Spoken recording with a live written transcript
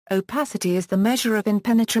Opacity is the measure of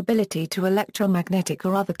impenetrability to electromagnetic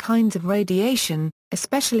or other kinds of radiation,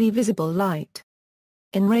 especially visible light.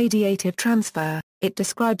 In radiative transfer, it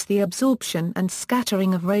describes the absorption and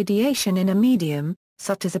scattering of radiation in a medium,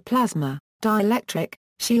 such as a plasma, dielectric,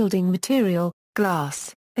 shielding material,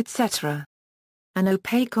 glass, etc. An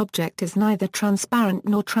opaque object is neither transparent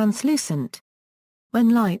nor translucent. When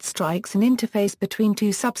light strikes an interface between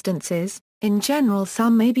two substances, in general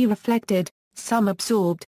some may be reflected, some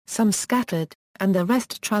absorbed, some scattered, and the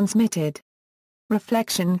rest transmitted.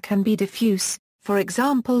 Reflection can be diffuse, for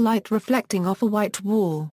example light reflecting off a white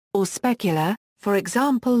wall, or specular, for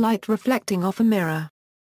example light reflecting off a mirror.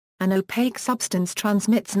 An opaque substance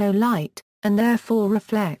transmits no light, and therefore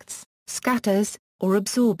reflects, scatters, or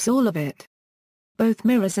absorbs all of it. Both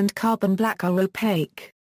mirrors and carbon black are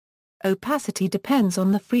opaque. Opacity depends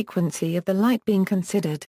on the frequency of the light being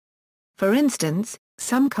considered. For instance,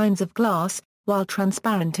 some kinds of glass, while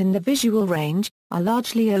transparent in the visual range, are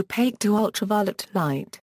largely opaque to ultraviolet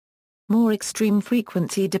light. More extreme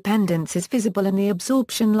frequency dependence is visible in the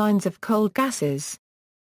absorption lines of cold gases.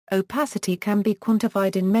 Opacity can be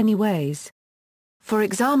quantified in many ways. For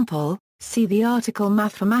example, see the article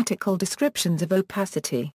Mathematical Descriptions of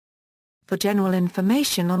Opacity. For general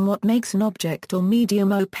information on what makes an object or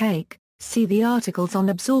medium opaque, see the articles on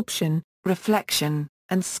absorption, reflection,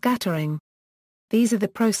 and scattering. These are the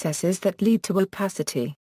processes that lead to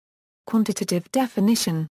opacity. Quantitative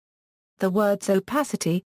definition. The words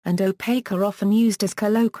opacity and opaque are often used as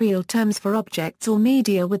colloquial terms for objects or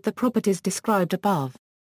media with the properties described above.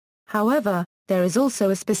 However, there is also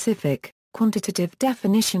a specific, quantitative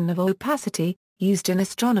definition of opacity, used in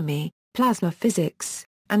astronomy, plasma physics,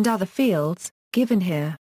 and other fields, given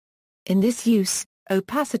here. In this use,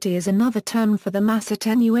 opacity is another term for the mass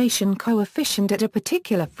attenuation coefficient at a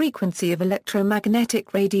particular frequency of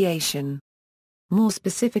electromagnetic radiation. More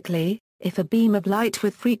specifically, if a beam of light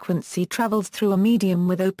with frequency travels through a medium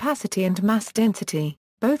with opacity and mass density,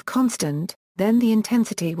 both constant, then the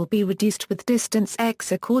intensity will be reduced with distance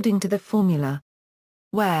x according to the formula.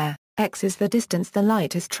 Where x is the distance the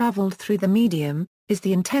light has traveled through the medium, is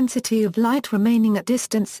the intensity of light remaining at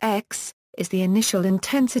distance x, is the initial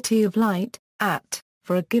intensity of light,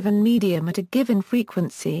 for a given medium at a given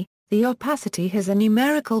frequency. The opacity has a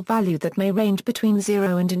numerical value that may range between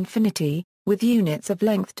 0 and infinity, with units of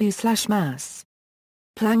length to/mass.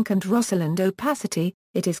 Planck and Rosseland opacity.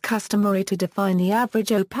 It is customary to define the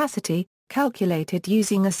average opacity, calculated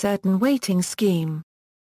using a certain weighting scheme.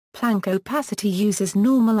 Planck opacity uses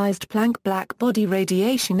normalized Planck blackbody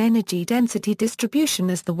radiation energy density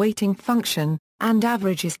distribution as the weighting function, and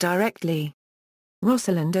averages directly.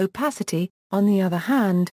 Rosseland opacity, on the other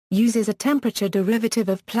hand, uses a temperature derivative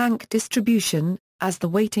of Planck distribution, as the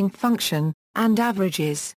weighting function, and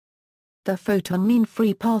averages. The photon mean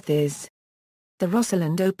free path is. The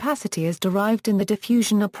Rosseland opacity is derived in the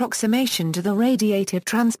diffusion approximation to the radiative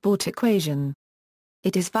transport equation.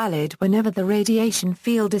 It is valid whenever the radiation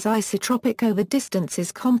field is isotropic over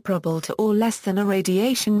distances comparable to or less than a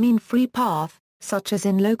radiation mean free path, such as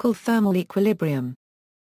in local thermal equilibrium.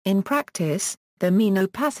 In practice, the mean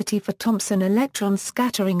opacity for Thomson electron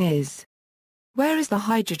scattering is. Where is the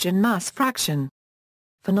hydrogen mass fraction?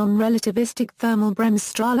 For non-relativistic thermal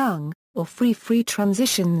Bremsstrahlung, or free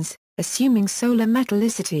transitions, assuming solar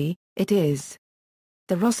metallicity, it is.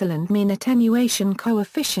 The Rosseland mean attenuation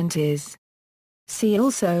coefficient is. See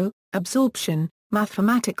also, absorption,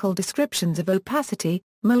 mathematical descriptions of opacity,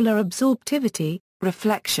 molar absorptivity,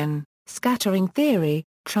 reflection, scattering theory,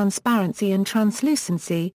 transparency and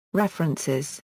translucency, references.